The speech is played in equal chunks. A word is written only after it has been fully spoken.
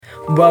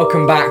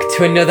Welcome back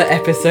to another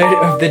episode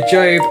of the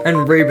Job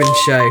and Ruben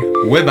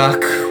Show. We're back.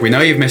 We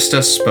know you've missed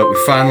us, but we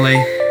finally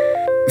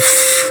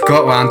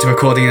got around to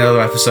recording another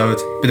episode.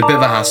 Been a bit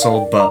of a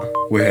hassle, but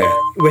we're here.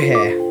 We're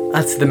here.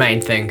 That's the main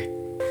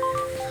thing.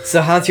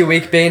 So how's your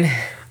week been?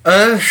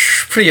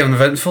 Pretty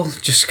uneventful.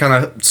 Just kind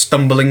of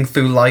stumbling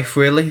through life,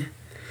 really.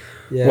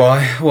 Yeah.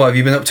 Why? What have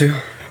you been up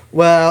to?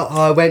 Well,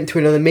 I went to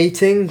another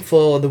meeting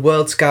for the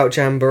World Scout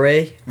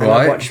Jamboree and I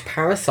Right. watched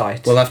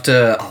Parasite. We'll have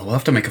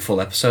to make a full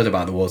episode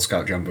about the World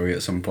Scout Jamboree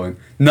at some point.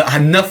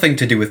 Had nothing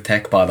to do with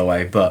tech, by the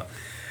way, but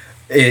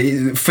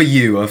for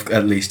you,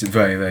 at least, it's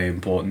very, very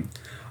important.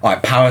 All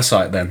right,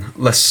 Parasite. Then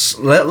let's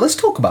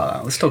talk about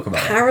that. Let's talk about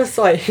that.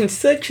 Parasite is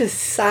such a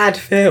sad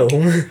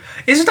film.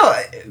 It's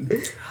not.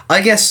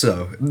 I guess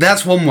so.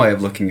 That's one way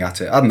of looking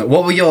at it. I don't know.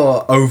 What were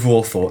your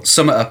overall thoughts?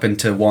 Sum it up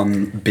into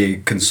one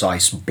big,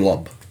 concise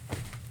blob.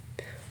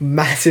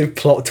 Massive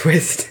plot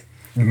twist.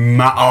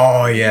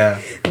 Oh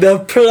yeah. The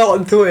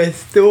plot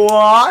twist.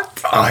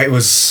 What? It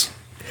was.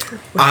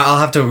 I'll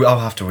have to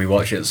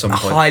rewatch it at some I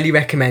point. highly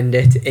recommend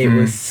it. It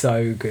was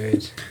so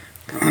good.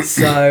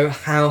 So,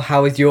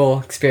 how was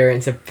your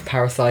experience of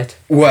Parasite?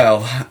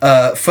 Well,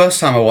 first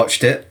time I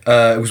watched it,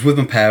 it was with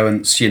my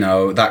parents. You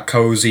know, that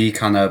cozy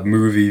kind of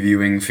movie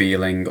viewing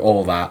feeling,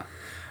 all that.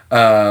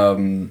 I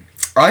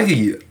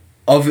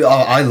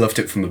loved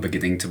it from the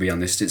beginning. To be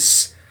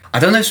honest, I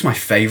don't know if it's my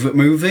favourite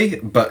movie,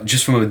 but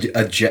just from an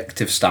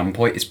objective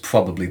standpoint, it's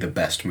probably the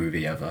best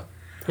movie ever.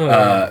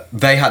 Oh.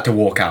 They had to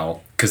walk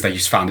out because they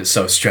just found it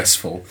so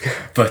stressful.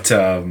 But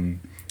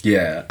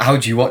yeah, how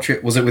did you watch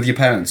it? Was it with your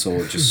parents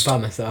or just By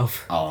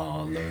myself.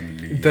 Oh,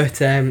 lonely?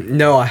 But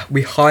no,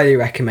 we highly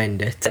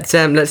recommend it.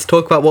 Let's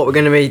talk about what we're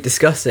going to be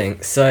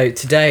discussing. So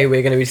today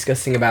we're going to be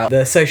discussing about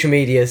the social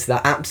medias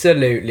that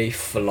absolutely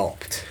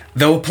flopped.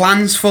 There were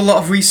plans for a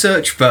lot of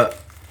research, but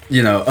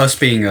you know, us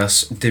being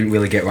us, didn't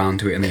really get round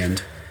to it in the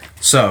end.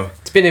 So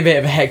It's been a bit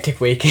of a hectic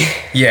week.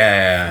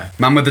 yeah,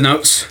 man with the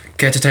notes,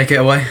 care to take it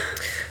away?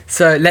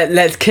 So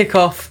let's kick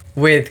off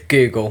with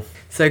Google.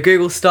 So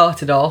Google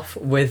started off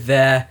with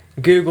their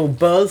Google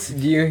Buzz.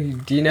 Do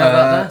you know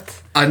about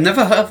that?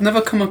 I've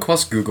never come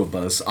across Google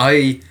Buzz.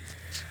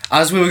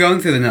 As we were going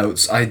through the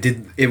notes, I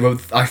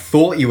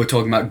thought you were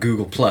talking about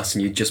Google Plus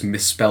and you just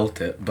misspelt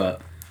it,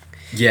 but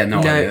yeah, no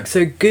idea.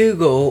 So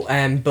Google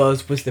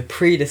Buzz was the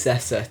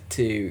predecessor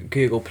to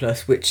Google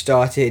Plus, which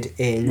started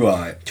in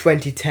Right.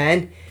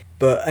 2010,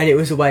 and it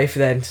was a way for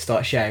them to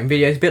start sharing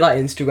videos, a bit like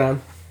Instagram,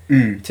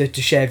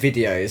 to share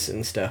videos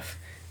and stuff.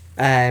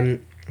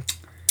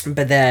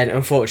 But then,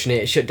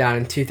 unfortunately, it shut down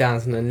in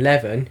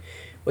 2011.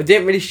 Well, it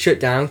didn't really shut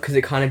down because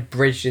it kind of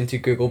bridged into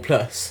Google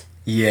Plus.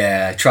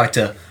 Yeah, tried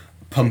to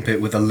pump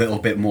it with a little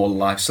bit more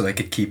life so they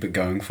could keep it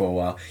going for a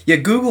while. Yeah,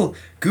 Google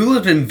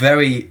has been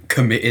very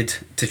committed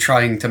to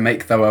trying to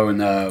make their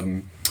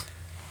own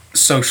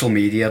social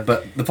media,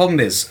 but the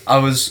problem is, I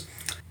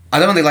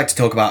don't really like to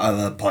talk about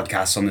other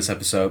podcasts on this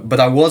episode,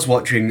 but I was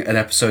watching an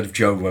episode of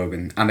Joe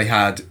Rogan, and they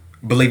had,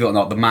 believe it or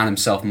not, the man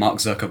himself, Mark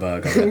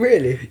Zuckerberg, on it.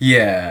 Really?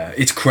 Yeah,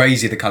 it's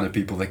crazy the kind of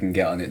people they can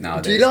get on it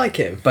nowadays. Do you like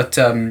him? But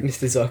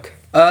Mr. Zuck?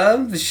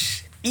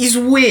 he's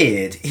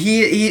weird.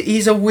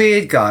 He's a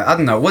weird guy. I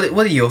don't know. What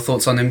are your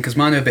thoughts on him? Because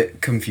mine are a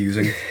bit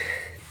confusing.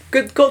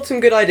 Got some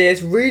good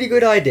ideas, really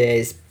good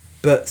ideas,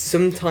 but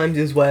sometimes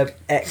his way of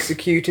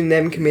executing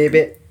them can be a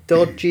bit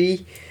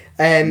dodgy.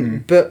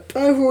 But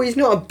overall, he's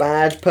not a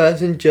bad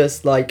person,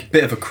 just like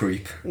Bit of a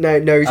creep.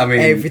 knows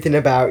everything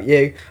about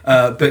you.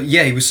 But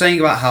yeah, he was saying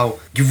about how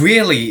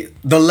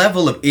the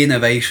level of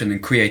innovation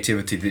and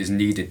creativity that is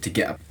needed to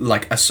get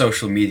like a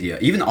social media,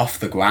 even off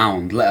the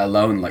ground, let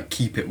alone like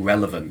keep it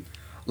relevant.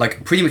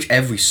 Like pretty much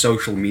every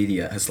social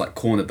media has like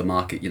cornered the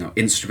market. You know,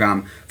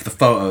 Instagram for the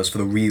photos, for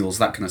the reels,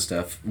 that kind of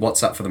stuff.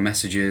 WhatsApp for the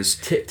messages.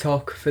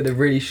 TikTok for the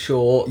really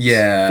short,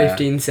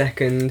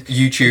 15-second.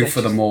 YouTube for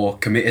the more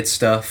committed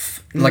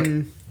stuff. Like,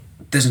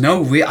 there's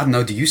no real. I don't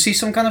know. Do you see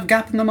some kind of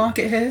gap in the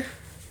market here?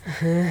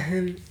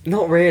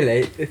 Not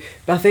really,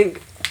 but I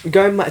think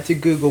going back to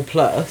Google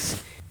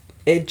Plus,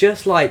 it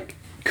just like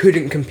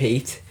couldn't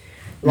compete.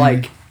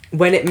 Like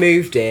when it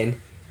moved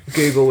in,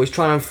 Google was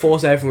trying to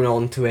force everyone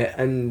onto it,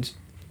 and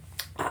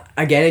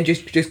again, it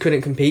just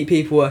couldn't compete.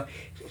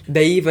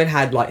 They even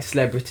had like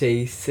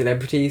celebrities. I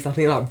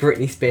think like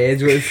Britney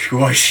Spears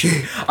was.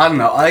 I don't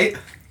know.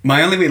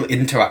 My only real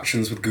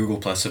interactions with Google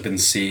Plus have been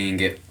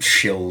seeing it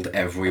shilled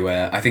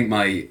everywhere. I think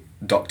my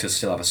doctors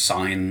still have a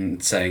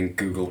sign saying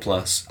Google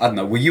Plus. I don't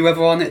know. Were you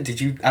ever on it?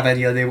 Did you have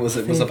any idea what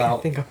it was about?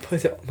 I think I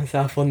put it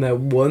myself on there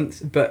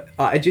once, but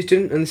I just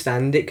didn't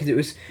understand it because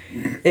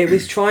it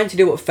was trying to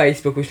do what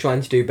Facebook was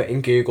trying to do, but in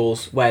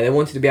Google's where they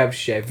wanted to be able to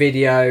share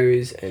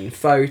videos and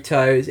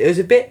photos. It was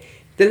a bit.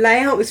 The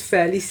layout was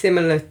fairly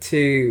similar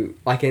to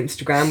like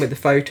Instagram with the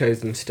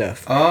photos and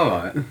stuff. Oh,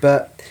 right.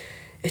 But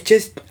it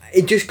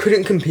just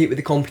couldn't compete with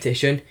the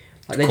competition.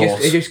 Like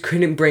they just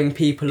couldn't bring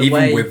people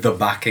away. Even with the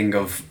backing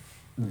of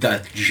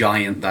the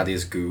giant that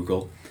is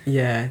Google.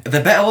 Yeah.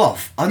 They're better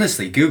off,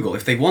 honestly. Google,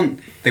 if they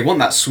want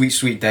that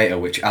sweet data,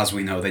 which as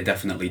we know they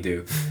definitely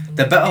do,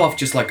 they're better off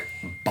just like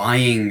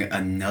buying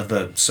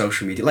another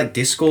social media, like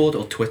Discord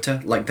or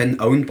Twitter. Like they're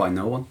owned by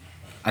no one.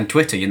 And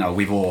Twitter,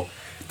 we've all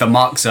the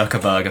Mark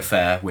Zuckerberg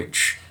affair,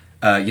 which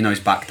is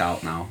backed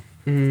out now.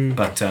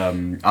 But I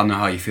don't know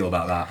how you feel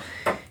about that.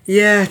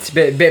 Yeah, it's a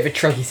bit of a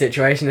tricky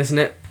situation, isn't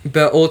it?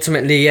 But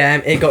ultimately,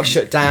 it got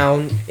shut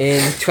down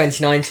in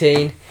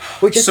 2019,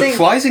 which I think...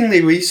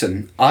 Surprisingly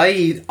recent.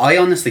 I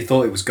honestly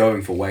thought it was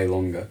going for way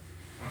longer.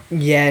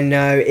 Yeah,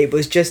 no, it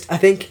was just... I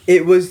think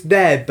it was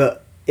there,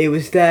 but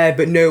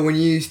no one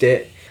used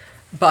it.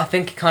 But I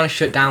think it kind of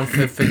shut down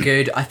for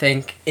good. I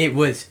think it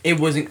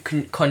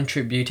wasn't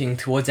contributing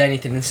towards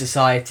anything in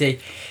society.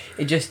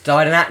 It just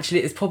died, and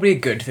actually, it's probably a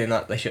good thing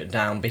that they shut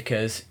down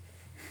because...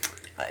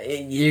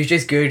 It was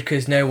just good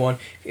because no one...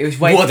 It was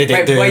What did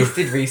it do?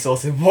 Wasted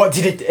resources. What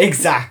did it...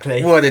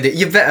 Exactly. What did it...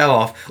 You're better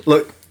off.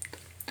 Look,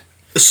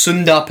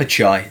 Sundar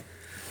Pichai,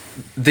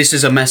 this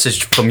is a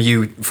message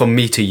from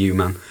me to you,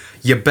 man.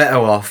 You're better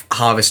off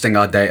harvesting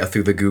our data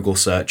through the Google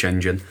search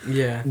engine.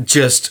 Yeah.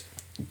 Just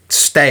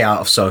stay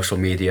out of social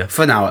media,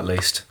 for now at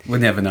least. We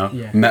never know.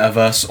 Yeah.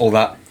 Metaverse, all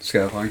that.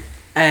 Scale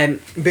thing.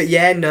 But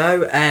yeah,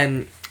 no,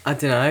 I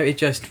don't know, it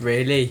just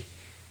really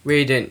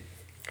didn't...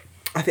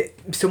 I think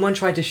someone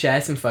tried to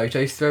share some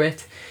photos through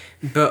it,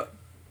 but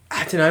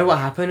I don't know what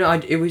happened.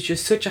 It was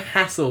just such a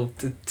hassle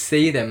to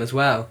see them as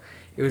well.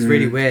 It was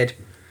really weird.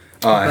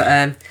 Alright.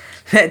 But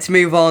let's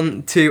move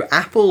on to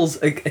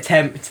Apple's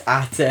attempt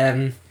at...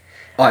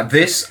 Alright,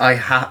 this I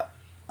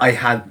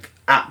had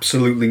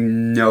absolutely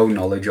no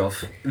knowledge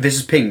of. This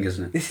is Ping,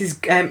 isn't it? This is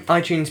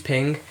iTunes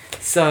Ping.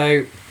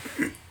 So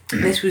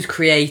this was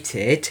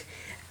created...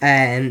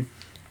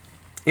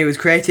 It was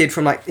created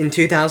from in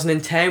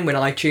 2010 when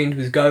iTunes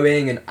was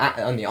going and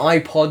the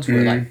iPods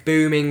were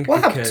booming.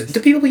 What happened? Do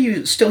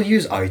people still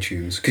use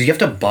iTunes? Because you have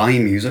to buy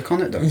music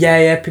on it, don't you?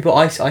 Yeah. People,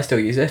 I still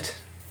use it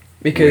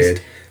because.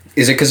 Weird.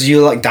 Is it because you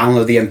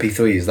download the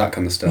MP3s, that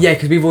kind of stuff? Yeah,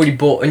 because we've already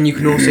bought, and you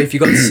can also, if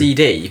you've got the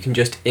CD, you can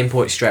just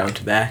import it straight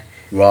onto there.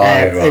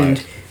 Right.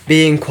 And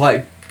being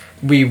quite.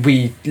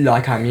 We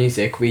like our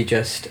music, we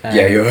just...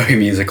 yeah, you're a very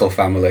musical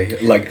family.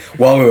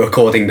 While we're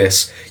recording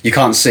this, you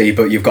can't see,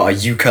 but you've got a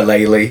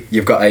ukulele,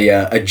 you've got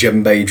a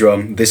djembe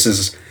drum. This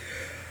is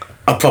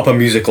a proper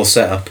musical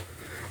setup.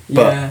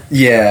 But,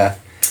 yeah.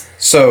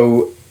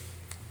 So,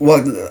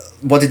 what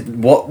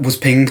was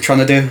Ping trying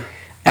to do?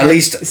 At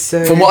least,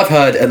 from what I've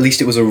heard, at least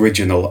it was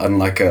original,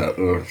 unlike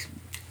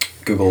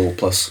Google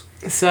Plus.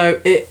 So,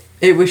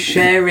 it was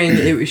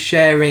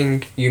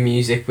sharing your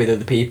music with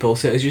other people,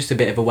 so it was just a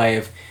bit of a way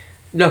of...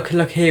 Look,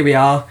 here we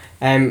are.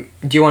 Do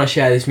you want to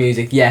share this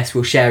music? Yes,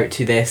 we'll share it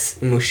to this,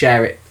 and we'll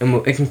share it,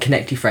 and it can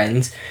connect your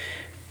friends.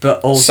 But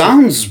also...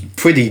 Sounds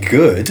pretty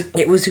good.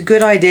 It was a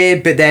good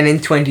idea, but then in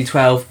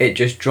 2012, it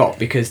just dropped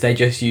because they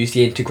just used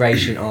the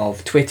integration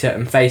of Twitter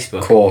and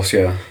Facebook. Of course,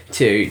 yeah.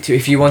 To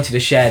if you wanted to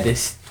share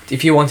this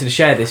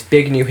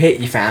big new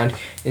hit you found,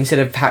 instead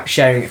of perhaps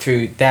sharing it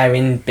through their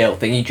inbuilt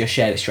thing, you just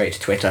shared it straight to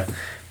Twitter.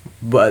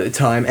 But at the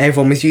time,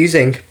 everyone was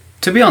using.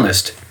 To be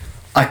honest,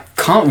 I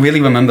can't really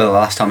remember the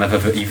last time I've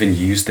ever even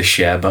used the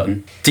share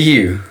button. Do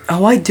you?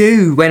 Oh, I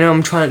do. When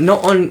I'm trying,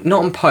 not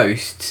on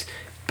posts,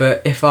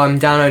 but if I'm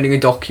downloading a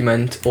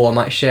document or I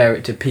might share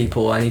it to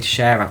people I need to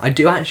share it, I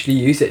do actually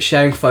use it,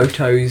 sharing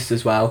photos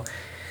as well.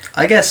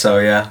 I guess so,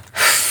 yeah.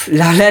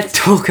 Now let's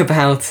talk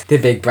about the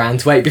big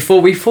brands. Wait,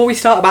 before we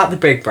start about the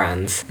big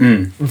brands,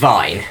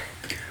 Vine.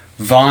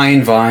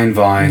 Vine.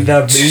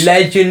 The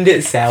legend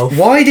itself.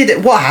 What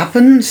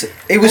happened?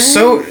 It was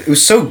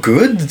so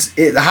good.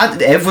 It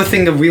had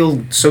everything a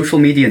real social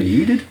media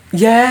needed.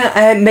 Yeah,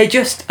 and I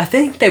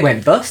think they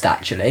went bust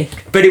actually.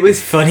 But it was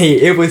funny.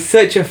 It was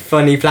such a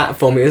funny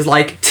platform. It was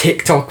like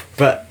TikTok,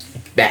 but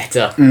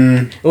better.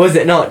 Was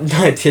it not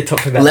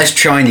TikTok but better? Less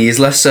Chinese,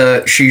 less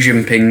Xi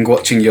Jinping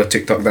watching your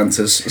TikTok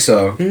dances.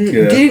 So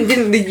yeah.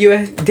 Didn't the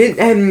US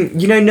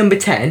Number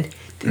 10?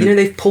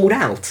 They've pulled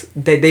out.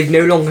 They've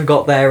no longer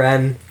got their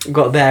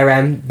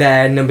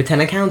Number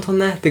 10 account on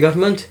there, the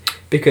government,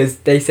 because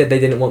they said they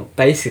didn't want.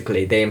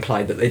 Basically, they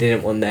implied that they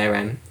didn't want their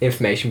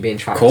information being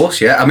tracked. Of course,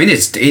 yeah. I mean,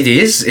 it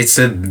is. It's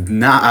a.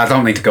 I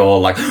don't mean to go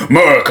all like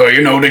America,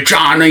 the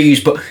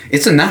Chinese, but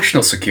it's a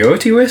national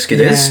security risk.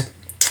 It is,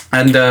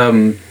 and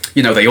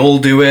they all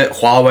do it.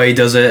 Huawei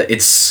does it.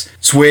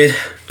 It's weird,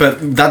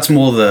 but that's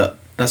more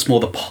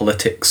the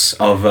politics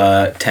of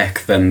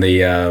tech than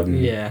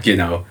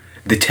the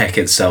the tech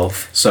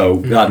itself. So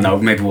I don't know,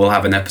 maybe we'll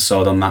have an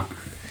episode on that,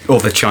 or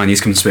the Chinese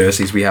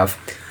conspiracies we have.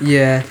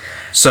 Yeah.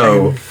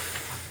 So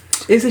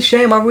it's a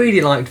shame. I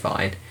really liked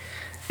Vine.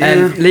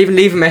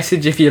 Leave a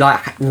message if you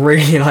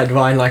really like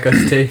Vine like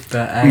us too.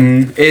 But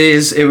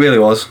it really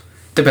was.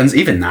 Depends.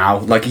 Even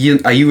now,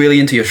 are you really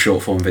into your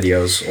short form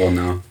videos or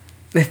no?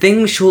 The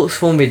thing with short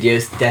form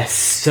videos, they're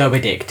so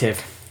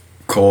addictive.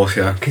 Of course,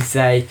 yeah.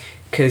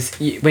 Because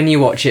when you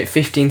watch it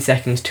 15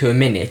 seconds to a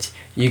minute,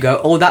 you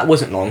go, oh, that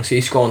wasn't long, so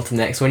you scroll on to the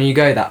next one, and you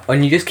go that,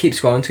 and you just keep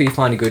scrolling until you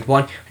find a good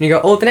one, and you go,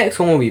 oh, the next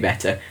one will be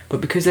better.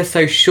 But because they're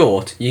so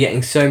short, you're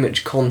getting so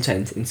much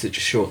content in such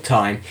a short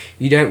time,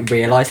 you don't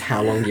realise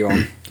how long you're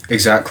on.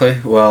 Exactly.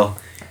 Well,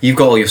 you've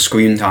got all your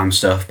screen time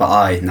stuff, but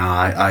I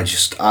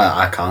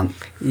can't.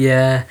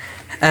 Yeah.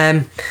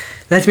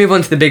 Let's move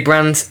on to the big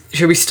brands.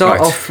 Shall we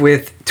start off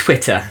with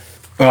Twitter?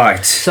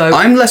 Right. So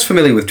I'm less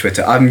familiar with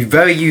Twitter. I'm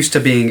very used to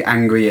being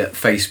angry at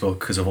Facebook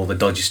because of all the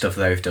dodgy stuff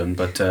they've done.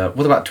 But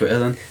what about Twitter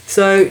then?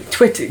 So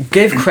Twitter,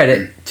 give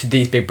credit to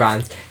these big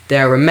brands.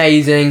 They're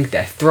amazing.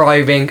 They're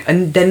thriving,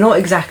 and they're not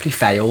exactly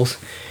fails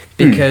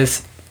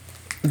because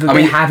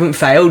they haven't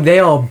failed. They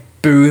are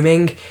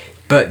booming,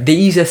 but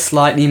these are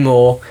slightly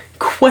more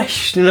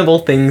questionable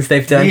things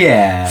they've done.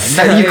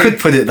 Yeah, you could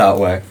put it that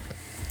way.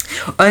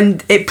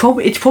 And it's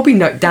probably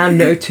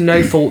to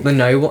no fault than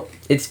no one.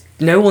 It's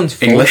no one's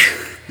fault. English.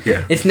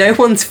 Yeah. It's no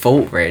one's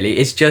fault really.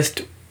 It's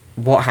just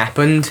what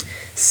happened.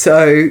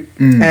 So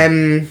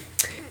I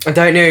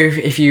don't know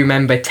if you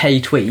remember Tay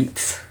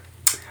Tweets.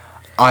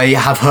 I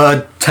have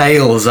heard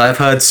tales. I've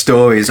heard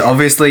stories.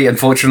 Obviously,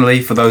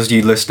 unfortunately, for those of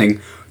you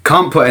listening,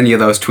 can't put any of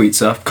those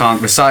tweets up.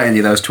 Can't recite any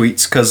of those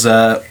tweets because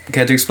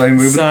care to explain,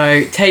 Ruben?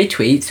 So Tay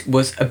Tweets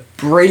was a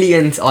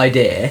brilliant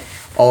idea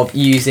of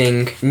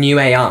using new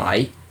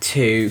AI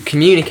to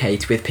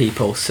communicate with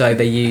people. So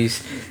they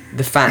use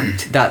the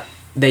fact that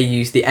they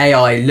use the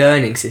AI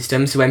learning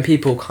system. So when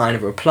people kind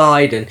of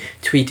replied and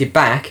tweeted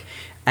back,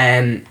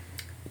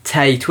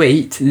 Tay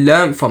Tweet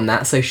learned from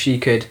that so she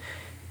could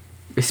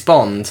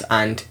respond,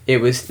 and it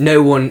was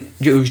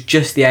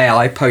just the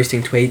AI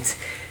posting tweets.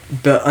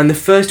 But on the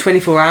first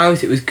 24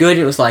 hours it was good.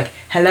 It was like,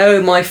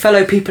 hello my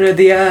fellow people of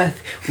the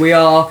earth, we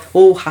are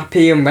all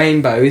happy and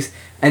rainbows.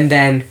 And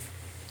then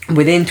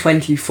within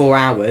 24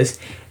 hours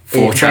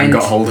 4chan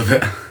got hold of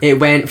it. It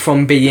went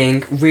from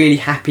being really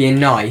happy and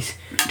nice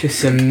to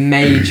some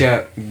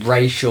major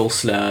racial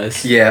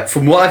slurs. Yeah,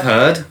 from what I've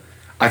heard,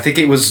 I think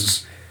it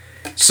was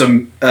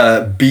some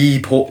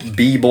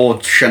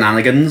B-board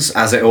shenanigans,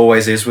 as it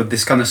always is with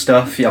this kind of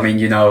stuff. I mean,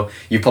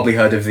 you've probably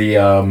heard of the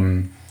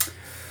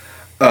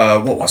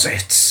what was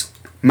it?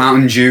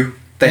 Mountain Dew.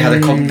 They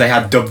had they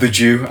had Dub the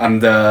Jew,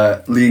 and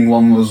leading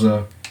one was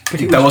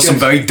there was some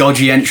very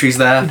dodgy entries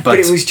there, but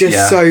it was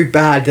just so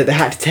bad that they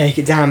had to take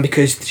it down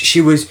because she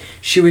was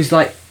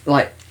like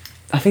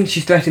I think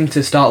she threatened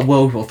to start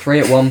World War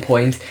III at one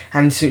point,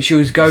 and so she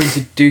was going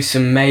to do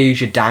some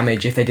major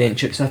damage if they didn't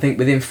shut. So I think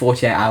within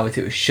 48 hours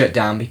it was shut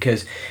down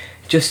because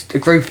just a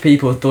group of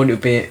people thought it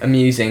would be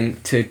amusing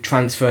to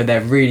transfer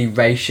their really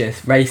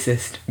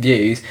racist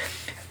views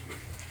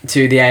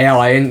to the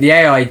AI, and the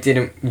AI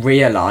didn't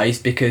realise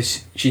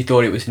because she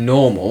thought it was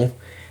normal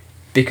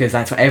because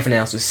that's what everyone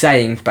else was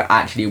saying, but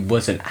actually it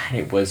wasn't, and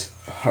it was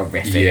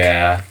horrific.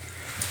 Yeah.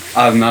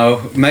 I don't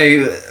know.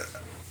 Maybe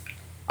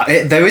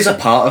there is a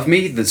part of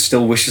me that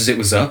still wishes it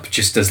was up,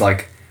 just as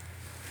like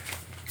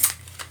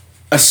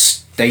a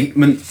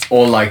statement,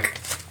 or like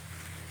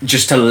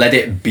just to let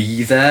it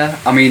be there.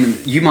 I mean,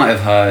 you might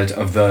have heard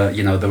of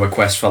the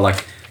request for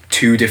like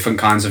 2 different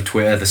kinds of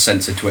Twitter, the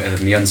censored Twitter and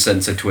the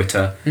uncensored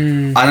Twitter.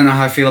 I don't know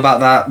how I feel about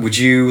that. Would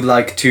you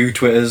like 2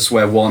 Twitters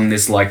where one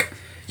is like,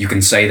 you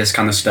can say this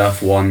kind of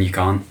stuff, one you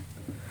can't?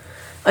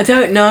 I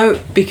don't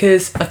know,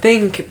 because I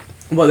think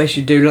what they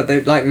should do,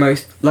 they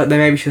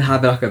maybe should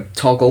have like a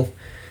toggle.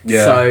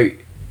 Yeah. So,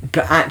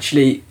 but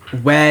actually,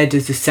 where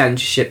does the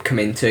censorship come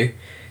into?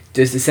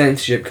 Does the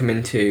censorship come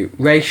into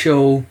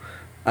racial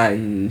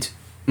and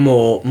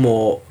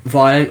more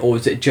violent, or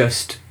is it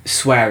just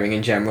swearing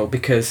in general?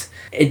 Because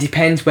it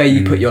depends where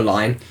you put your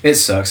line. It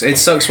sucks. It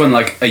sucks when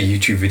like a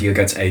YouTube video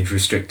gets age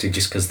restricted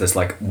just because there's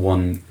like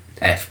one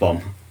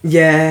F-bomb.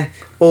 Yeah,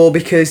 or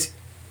because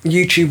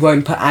YouTube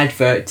won't put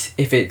adverts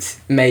if it's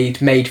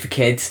made for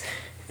kids,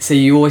 so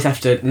you always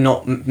have to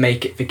not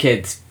make it for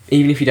kids,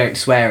 even if you don't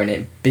swear in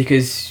it,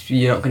 because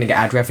you're not going to get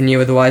ad revenue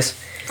otherwise.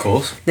 Of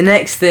course. The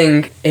next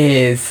thing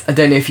is, I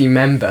don't know if you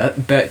remember,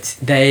 but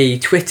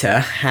Twitter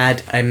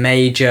had a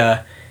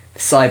major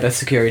cyber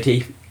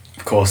security.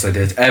 Of course they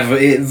did.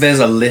 There's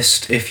a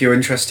list if you're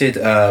interested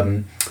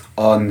on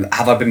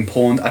Have I Been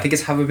Pawned. I think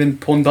it's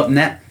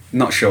haveibeenpawned.net.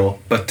 Not sure,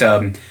 but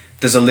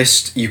there's a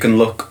list you can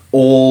look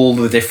all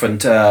the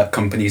different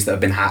companies that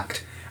have been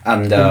hacked,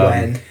 and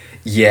when.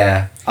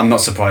 Yeah, I'm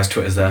not surprised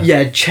Twitter's there.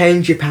 Yeah,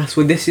 change your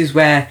password. This is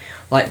where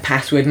like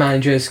password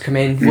managers come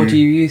in. What do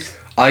you use?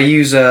 I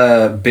use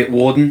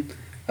Bitwarden.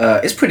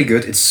 It's pretty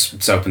good.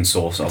 It's open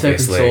source, obviously.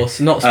 It's open source,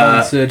 not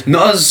sponsored.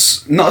 Not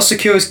as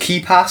secure as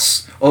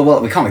KeePass. Or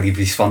well, we can't really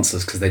be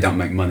sponsors because they don't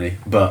make money.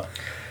 But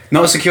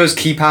not as secure as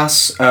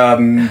KeePass.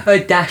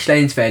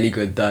 Dashlane's fairly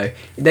good though.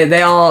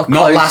 They are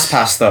not close.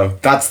 LastPass though.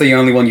 That's the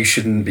only one you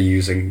shouldn't be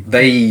using.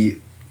 They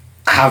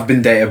have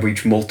been data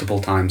breached multiple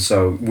times,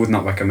 so would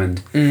not recommend.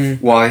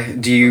 Why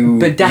do you?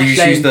 But you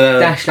just use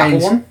the Apple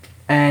one?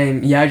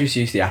 Yeah, I just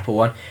use the Apple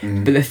one.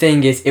 But the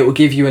thing is, it will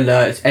give you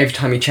alerts every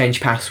time you change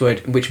your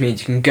password, which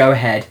means you can go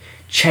ahead,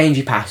 change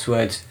your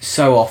passwords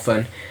so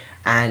often,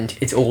 and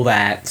it's all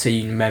there so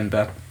you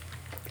remember.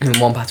 and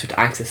one password to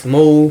access them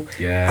all.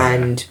 Yeah.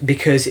 And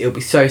because it'll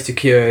be so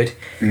secured.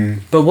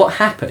 But what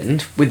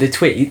happened with the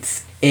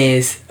tweets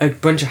is a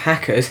bunch of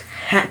hackers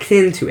hacked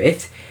into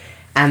it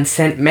and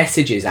sent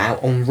messages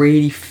out on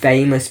really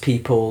famous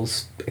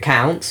people's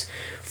accounts,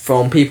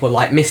 from people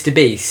like Mr.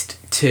 Beast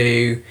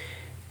to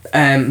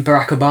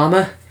Barack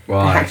Obama.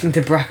 Right. They hacked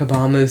into Barack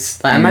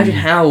Obama's. Like, imagine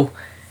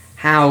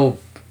how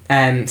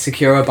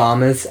secure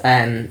Obama's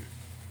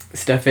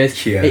stuff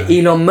is. Yeah.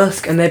 Elon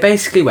Musk, and they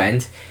basically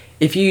went,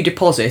 if you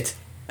deposit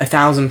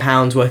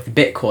 £1,000 worth of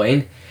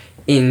Bitcoin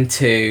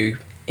into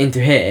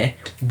here,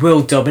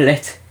 we'll double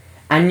it.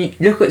 And you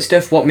look at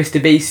stuff what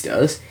Mr. Beast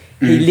does.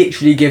 He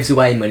literally gives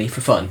away money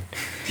for fun.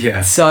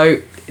 Yeah.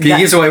 So He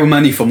gives away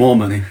money for more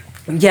money.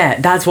 yeah,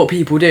 that's what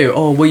people do.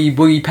 Oh, will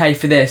you pay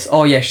for this?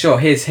 Oh yeah, sure.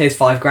 Here's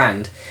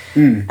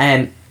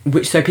 £5,000.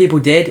 Which so people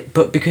did,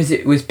 but because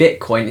it was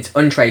Bitcoin, it's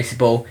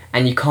untraceable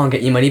and you can't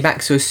get your money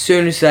back. So as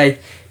soon as they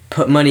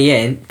put money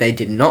in, they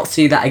did not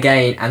see that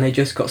again, and they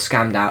just got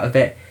scammed out of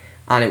it.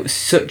 And it was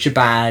such a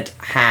bad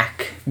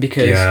hack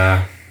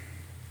because,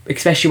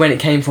 especially when it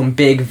came from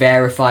big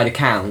verified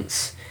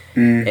accounts,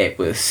 it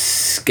was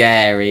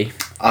scary.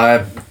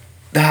 There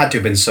had to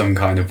have been some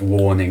kind of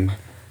warning,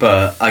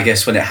 but I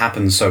guess when it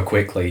happens so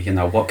quickly,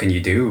 what can you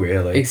do,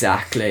 really?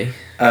 Exactly.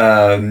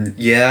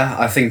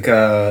 I think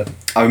I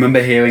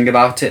remember hearing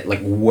about it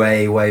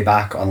way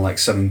back on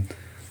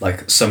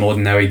some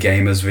ordinary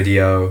gamer's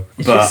video,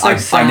 It's but just so I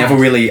sad.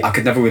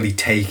 could never really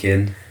take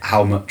in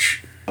how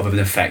much of an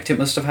effect it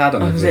must have had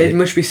on It everybody.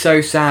 must be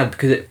so sad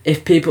because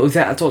if people,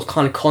 that's what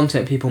kind of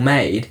content people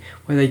made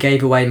where they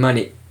gave away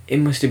money, it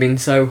must have been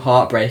so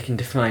heartbreaking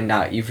to find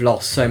out you've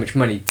lost so much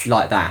money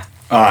like that.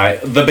 Alright,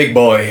 the big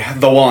boy,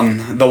 the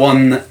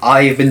one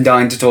I've been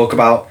dying to talk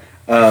about.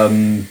 I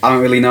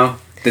don't really know.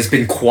 There's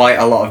been quite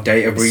a lot of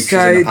data breaches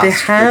So in the they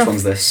past. have- Which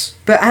one's this?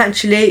 But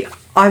actually,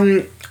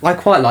 I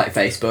quite like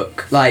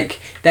Facebook. Like,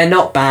 they're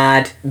not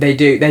bad.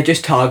 They're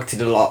just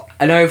targeted a lot,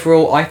 and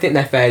overall, I think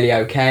they're fairly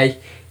okay.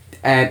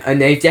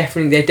 And they've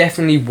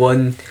definitely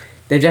won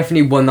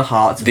the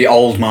hearts of The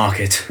old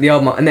market. the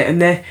old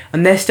market,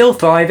 and they're still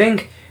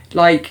thriving.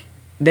 Like,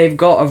 they've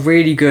got a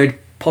really good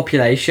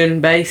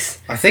population base.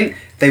 I think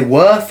they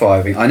were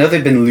thriving. I know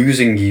they've been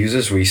losing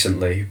users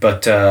recently,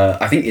 but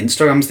I think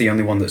Instagram's the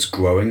only one that's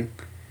growing.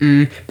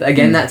 But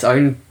again, that's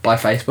owned by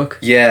Facebook.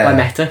 Yeah.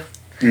 By Meta.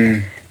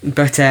 Mm.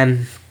 But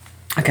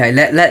okay,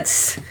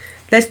 let's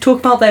talk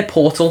about their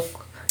portal.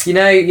 You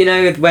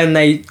know when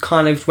they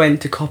kind of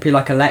went to copy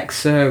like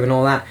Alexa and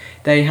all that,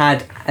 they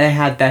had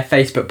their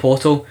Facebook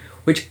portal,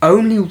 which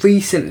only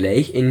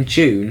recently in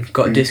June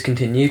got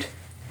discontinued.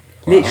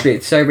 Wow. Literally,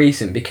 it's so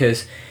recent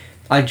because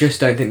I just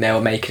don't think they were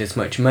making as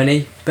much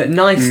money. But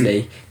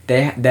nicely,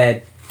 they're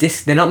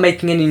not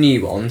making any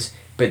new ones,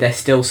 but they're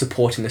still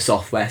supporting the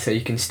software, so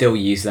you can still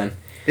use them.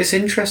 It's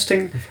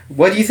interesting.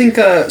 Why do you think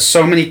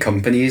so many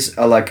companies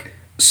are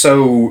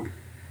so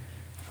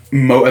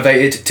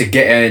motivated to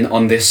get in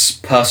on this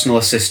personal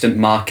assistant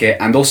market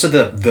and also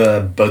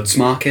the Buds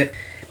market?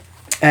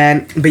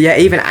 But yeah,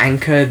 even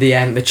Anchor,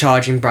 the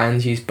charging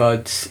brands use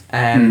Buds,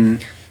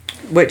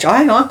 which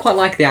I quite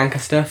like the Anchor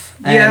stuff.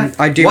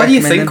 I do. Why do you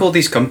recommend think them. all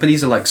these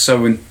companies are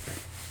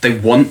they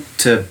want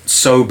to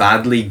so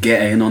badly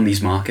get in on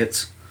these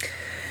markets?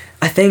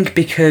 I think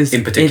because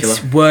In particular?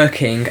 it's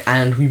working,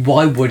 and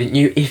why wouldn't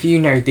you? If you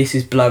know this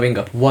is blowing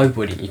up, why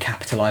wouldn't you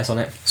capitalise on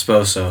it?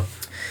 Suppose so.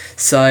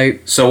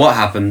 So what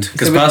happened?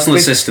 Because So with- personal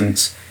with-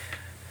 assistants,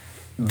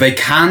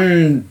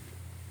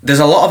 there's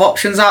a lot of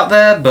options out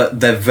there, but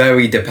they're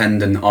very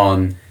dependent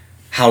on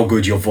how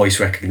good your voice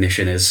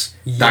recognition is.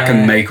 That can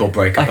Yeah. make or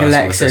break a like personal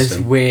Alexa's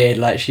assistant. weird.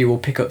 Like, she will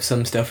pick up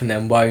some stuff and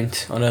then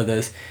won't on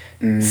others.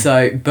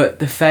 So, but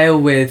the fail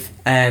with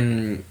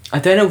I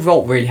don't know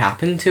what really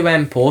happened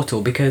to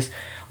Portal, because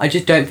I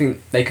just don't think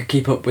they could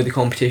keep up with the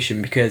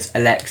competition because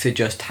Alexa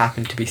just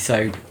happened to be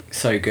so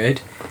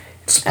good.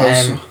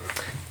 Suppose so.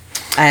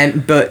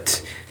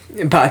 But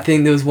I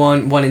think there was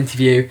one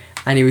interview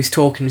and he was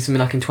talking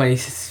something like in 20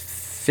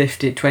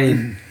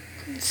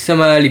 some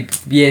early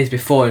years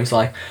before, and it's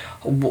like,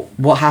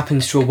 what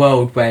happens to a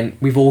world when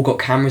we've all got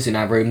cameras in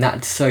our room?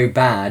 That's so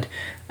bad.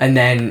 And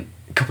then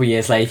a couple of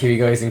years later he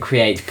goes and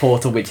creates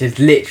Portal, which is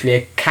literally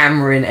a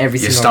camera in every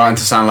You're single starting room.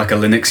 to sound like a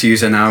Linux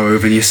user now,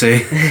 Ruben, you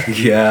see.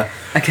 Yeah.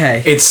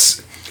 Okay.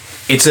 It's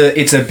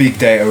a big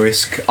data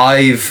risk.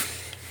 I've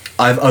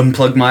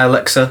unplugged my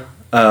Alexa.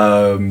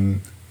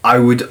 I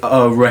would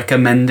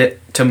recommend it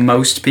to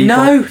most people.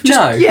 No.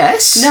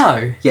 Yes.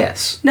 No.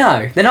 Yes.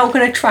 No, they're not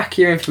going to track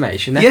your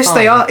information. They're Yes,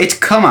 they fine. are.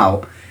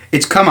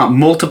 It's come out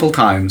multiple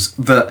times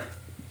that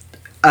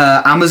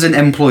Amazon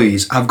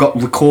employees have got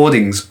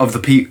recordings of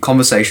the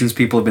conversations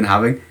people have been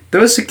having.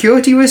 There is a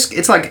security risk.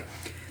 It's like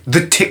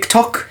the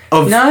TikTok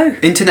of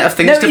Internet of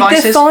Things No,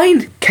 devices. they're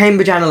fine.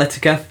 Cambridge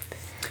Analytica.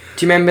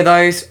 Do you remember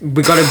those?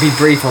 We've got to be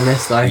brief on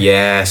this though.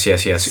 Yes.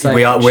 So-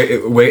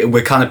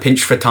 We're kind of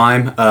pinched for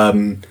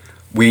time.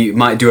 we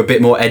might do a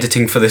bit more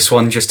editing for this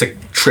one just to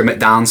trim it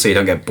down so you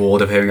don't get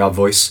bored of hearing our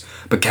voice.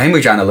 But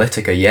Cambridge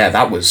Analytica, yeah,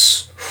 that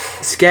was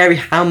scary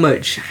how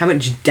much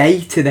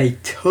data they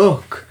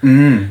took.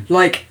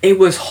 Like, it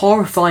was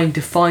horrifying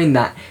to find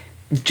that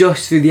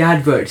just through the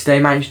adverts they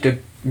managed to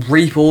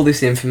reap all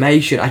this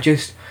information.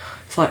 It's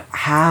like,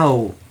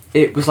 how?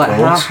 It was like,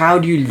 how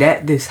do you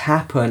let this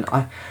happen?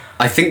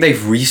 I think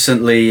they've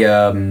recently,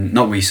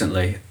 not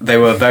recently, they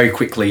were very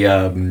quickly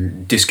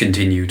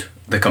discontinued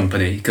the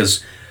company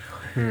because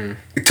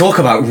talk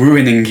about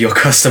ruining your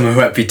customer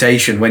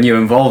reputation when you're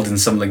involved in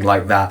something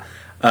like that.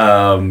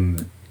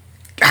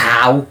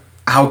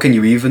 How can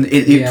you even?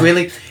 It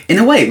really, in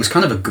a way, it was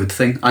kind of a good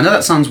thing. I know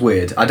that sounds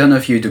weird. I don't know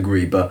if you'd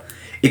agree, but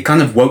it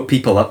kind of woke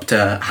people up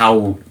to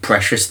how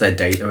precious their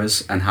data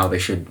is and how they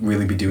should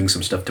really be doing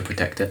some stuff to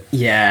protect it.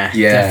 Yeah.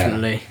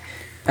 Definitely.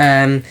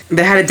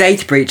 They had a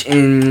data breach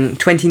in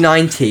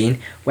 2019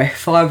 where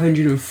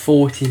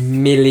 540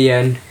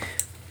 million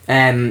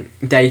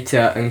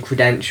data and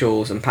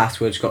credentials and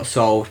passwords got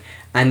sold,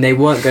 and they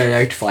weren't going to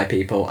notify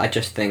people. I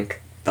just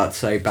think that's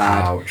so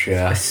bad. Ouch,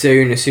 yeah. As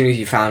soon as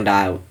you found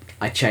out,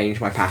 I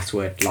changed my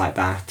password like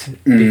that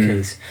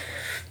because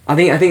I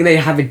think they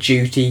have a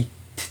duty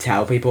to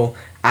tell people.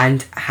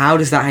 And how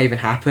does that even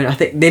happen? I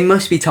think they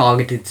must be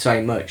targeted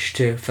so much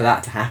for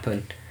that to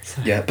happen.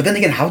 So. Yeah, but then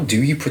again, how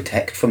do you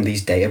protect from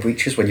these data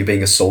breaches when you're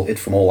being assaulted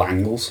from all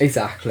angles?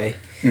 Exactly.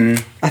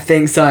 I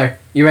think so.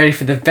 You ready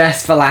for the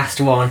best for last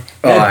one?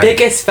 The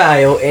biggest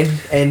fail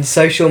in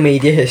social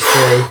media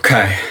history.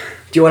 Okay.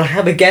 Do you want to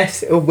have a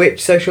guess of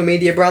which social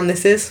media brand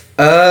this is?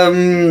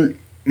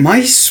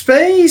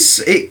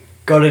 MySpace? It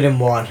got it in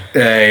one.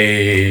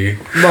 Hey.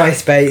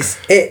 MySpace.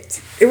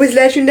 It was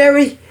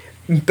legendary,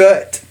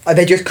 but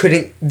they just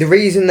couldn't. The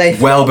reason they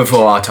well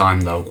before our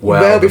time though.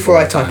 Well before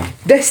our time.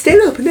 They're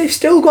still up and they've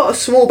still got a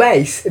small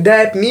base.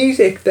 Their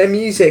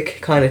music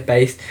kind of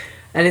base.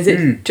 And is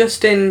it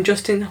Justin?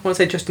 I want to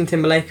say Justin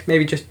Timberlake.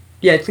 Maybe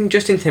I think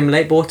Justin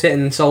Timberlake bought it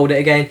and sold it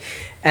again.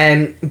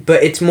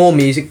 But it's more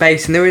music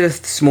based, and there is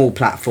a small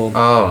platform.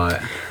 Oh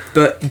right.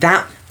 But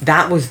that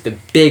was the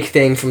big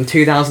thing from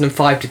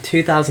 2005 to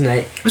 2008.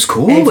 It was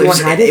cool. Everyone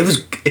had it.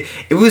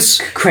 It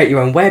was create your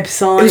own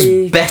website.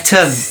 It was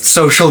better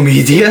social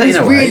media. It was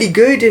really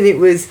good, and it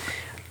was.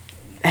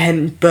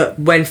 But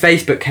when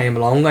Facebook came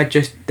along, they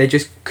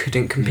just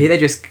couldn't compete. They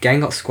just again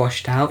got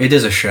squashed out. It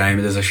is a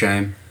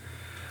shame.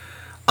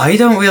 I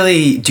don't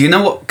really. Do you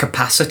know what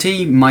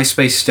capacity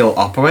MySpace still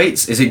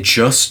operates? Is it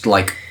just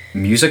like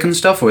music and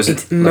stuff, or is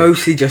it's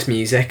mostly just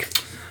music,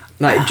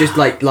 just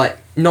like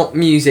not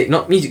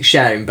music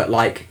sharing, but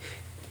like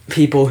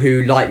people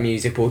who like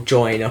music will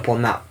join up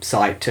on that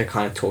site to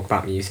kind of talk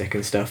about music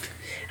and stuff,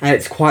 and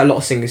it's quite a lot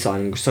of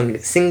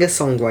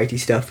singer-songwriter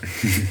stuff.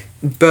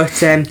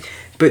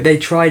 But they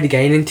tried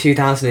again in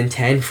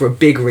 2010 for a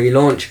big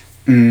relaunch,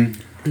 and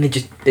they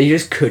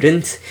just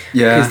couldn't.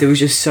 Yeah, because there was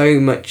just so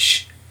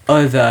much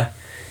other.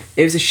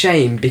 It was a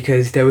shame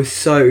because they were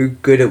so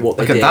good at what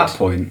they did. At that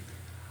point,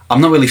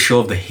 I'm not really sure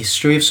of the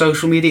history of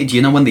social media. Do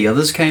you know when the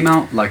others came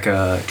out, like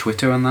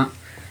Twitter and that?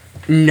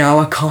 No,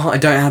 I can't. I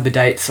don't have the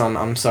dates on.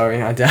 I'm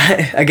sorry. I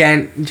don't.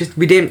 Again,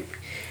 we didn't.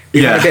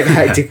 We had a bit of a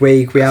hectic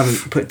week. We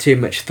haven't put too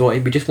much thought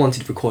in. We just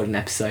wanted to record an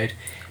episode.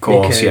 Of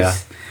course,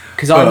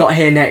 because I'm not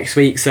here next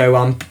week, so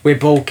we're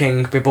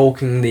bulking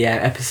the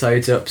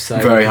episodes up. So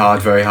very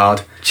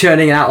hard.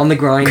 Churning it out on the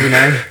grind, you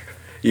know.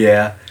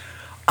 Yeah,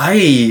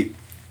 I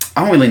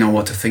don't really know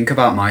what to think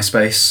about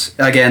MySpace.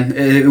 Again,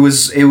 it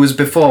was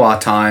before our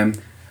time.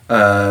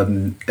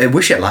 I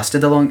wish it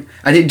lasted a long,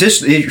 and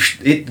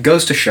it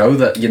goes to show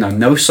that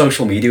no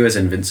social media is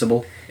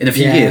invincible. In a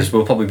few years,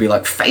 we'll probably be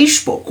like,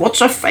 Facebook.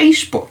 What's a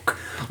Facebook?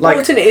 Like,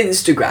 what's an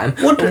Instagram?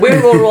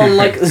 We're all on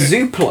like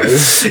Zooplo.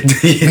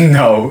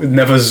 No,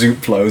 never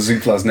Zooplo.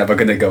 Zooplo's never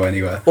gonna go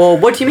anywhere. Or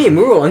what do you mean?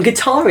 We're all on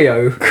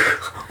Guitario.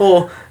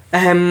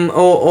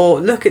 or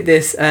look at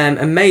this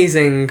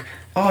amazing.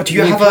 Oh, do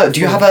you have a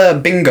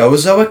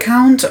Bingozo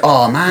account?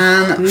 Oh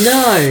man.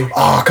 No.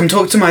 Oh, come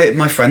talk to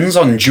my friends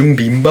on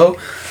Jumbimbo.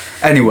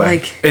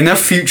 Anyway,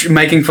 enough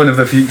making fun of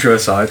the future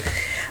aside.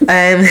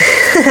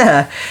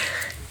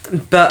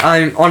 But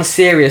on a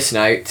serious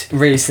note,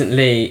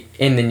 recently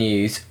in the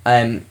news,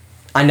 I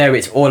know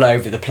it's all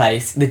over the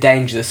place, the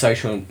dangers of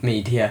social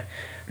media.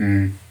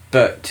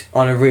 But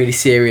on a really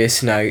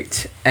serious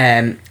note,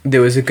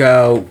 there was a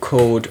girl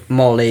called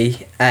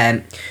Molly,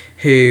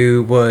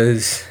 who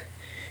was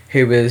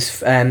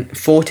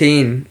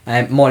 14,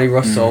 Molly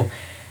Russell,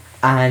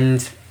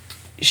 and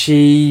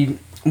she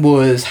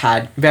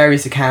had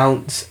various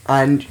accounts,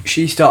 and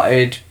she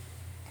started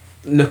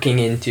looking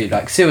into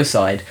like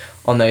suicide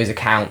on those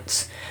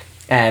accounts,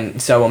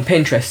 so on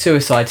Pinterest,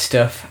 suicide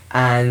stuff,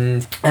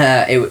 and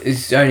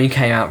it only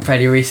came out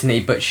fairly recently,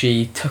 but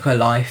she took her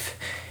life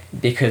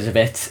because of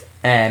it,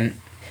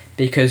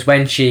 because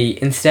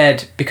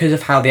because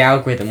of how the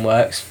algorithm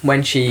works,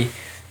 when she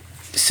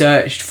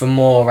searched for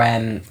more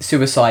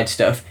suicide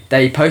stuff,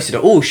 they posted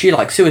she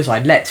likes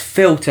suicide, let's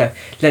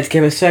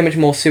give her so much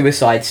more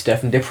suicide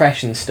stuff and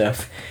depression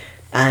stuff,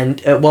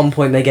 and at one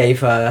point they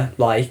gave her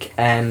like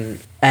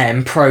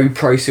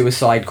pro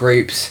suicide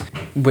groups,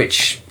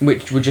 which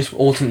were just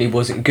ultimately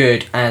wasn't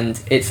good.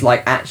 And it's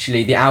like,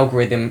 actually the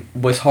algorithm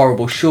was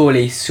horrible.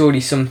 Surely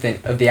something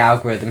of the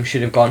algorithm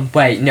should have gone,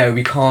 wait, no,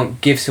 we can't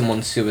give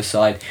someone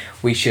suicide.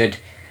 We should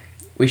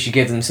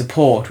give them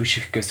support. We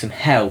should give some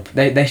help.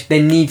 There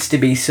needs to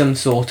be some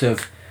sort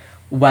of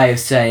way of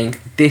saying,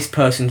 this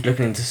person's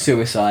looking into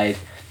suicide,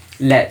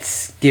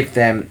 let's give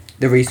them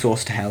the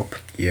resource to help.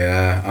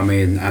 Yeah, I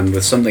mean, and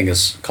with something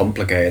as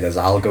complicated as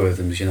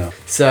algorithms, you know.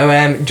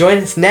 So join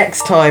us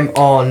next time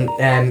on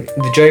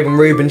the Jovan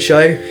Rubin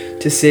Show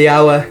to see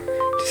our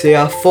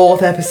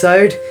 4th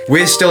episode.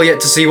 We're still yet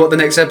to see what the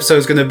next episode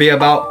is going to be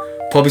about.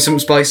 Probably something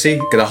spicy.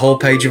 Got a whole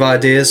page of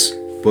ideas.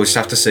 We'll just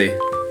have to see.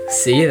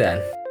 See you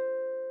then.